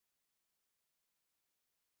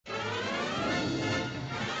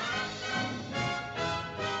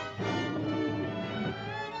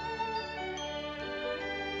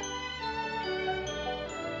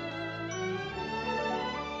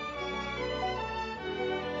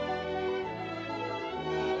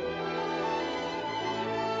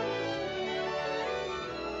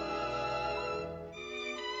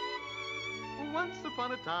Once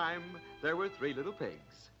upon a time, there were three little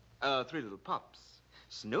pigs. Three little pups.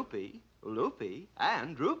 Snoopy, Loopy,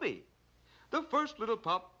 and Droopy. The first little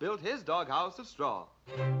pup built his doghouse of straw.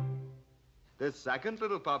 The second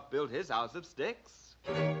little pup built his house of sticks.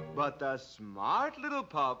 But the smart little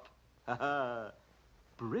pup,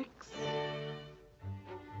 bricks.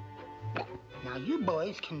 Now, you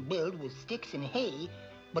boys can build with sticks and hay,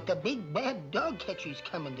 but the big bad dog catcher's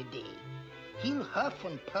coming today. He'll huff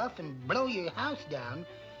and puff and blow your house down,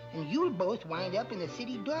 and you'll both wind up in the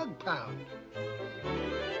city dog pound.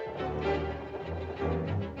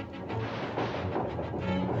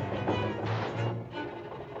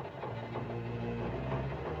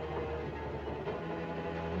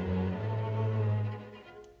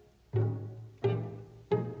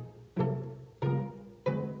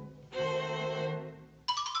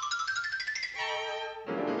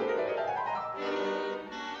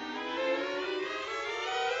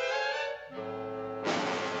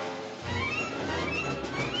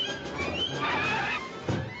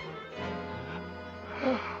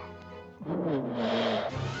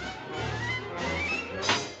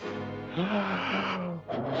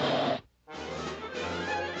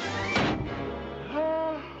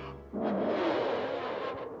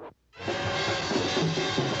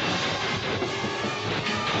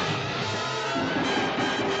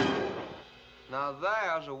 Now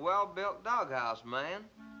there's a well-built doghouse, man.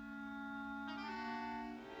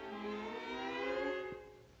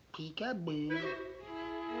 Peekaboo.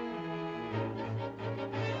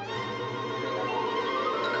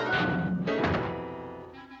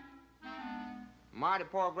 Mighty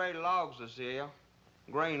poor grade logs this year.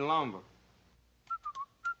 Green lumber.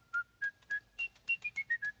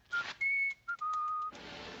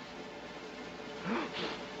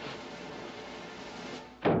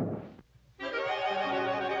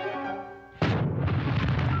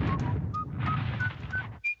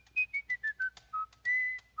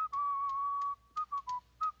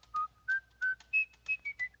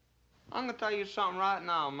 I'm gonna tell you something right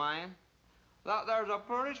now, man. That there's a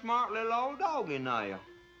pretty smart little old dog in there.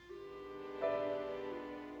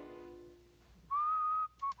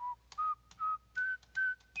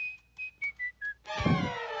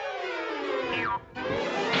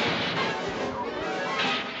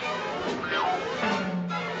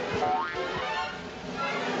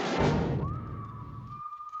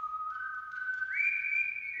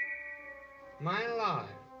 Man alive.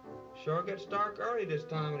 Sure gets dark early this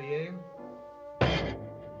time of the year.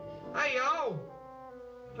 Hey, yo!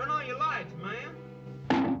 Turn on your lights, man.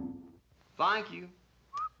 Thank you.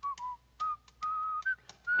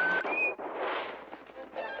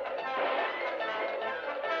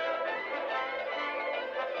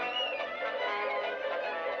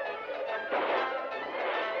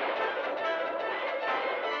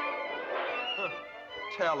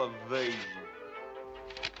 Television.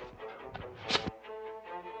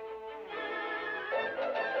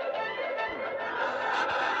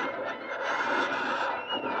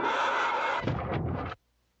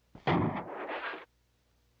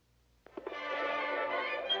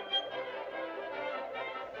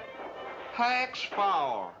 Tex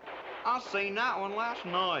Avery. I seen that one last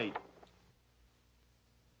night.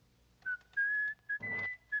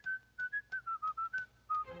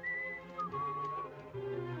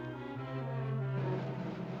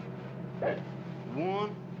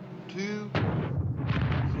 One, two,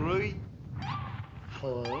 three,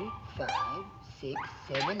 4, 5, 6,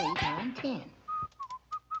 7, 8, 9, 10.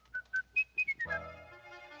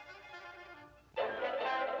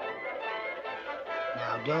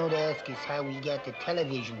 Now, don't ask us how we got the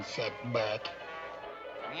television set back.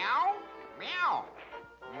 Meow, meow,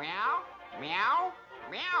 meow, meow,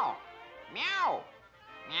 meow, meow,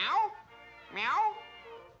 meow, meow,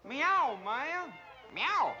 meow, man.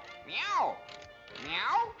 Meow, meow,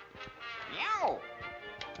 meow, meow,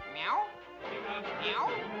 meow, meow,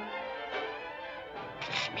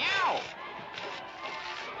 meow.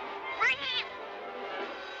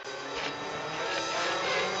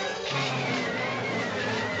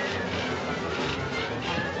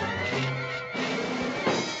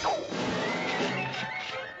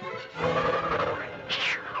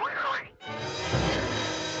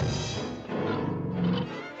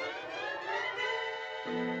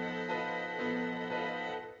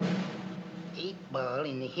 8-ball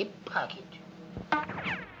in the hip pocket.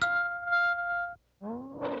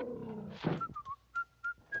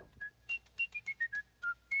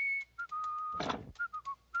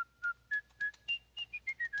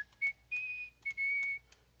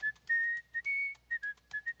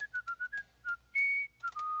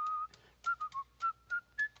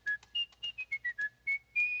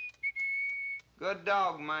 Good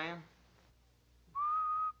dog, man.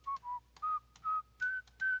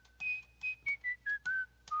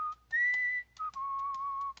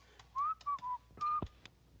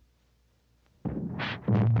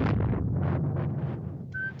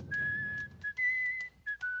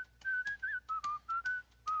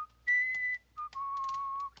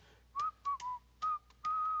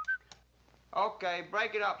 Okay,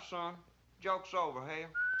 break it up, son. Joke's over, Hale.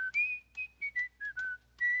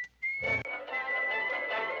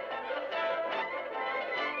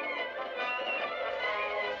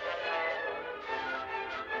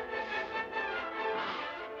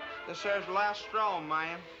 This here's the last straw,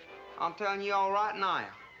 man. I'm telling you all right now.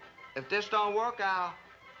 If this don't work,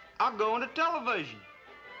 I'll go into television.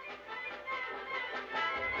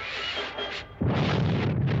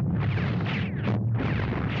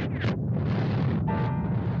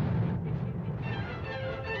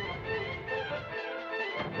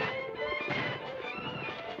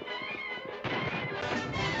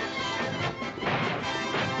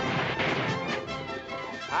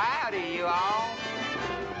 Howdy, you all.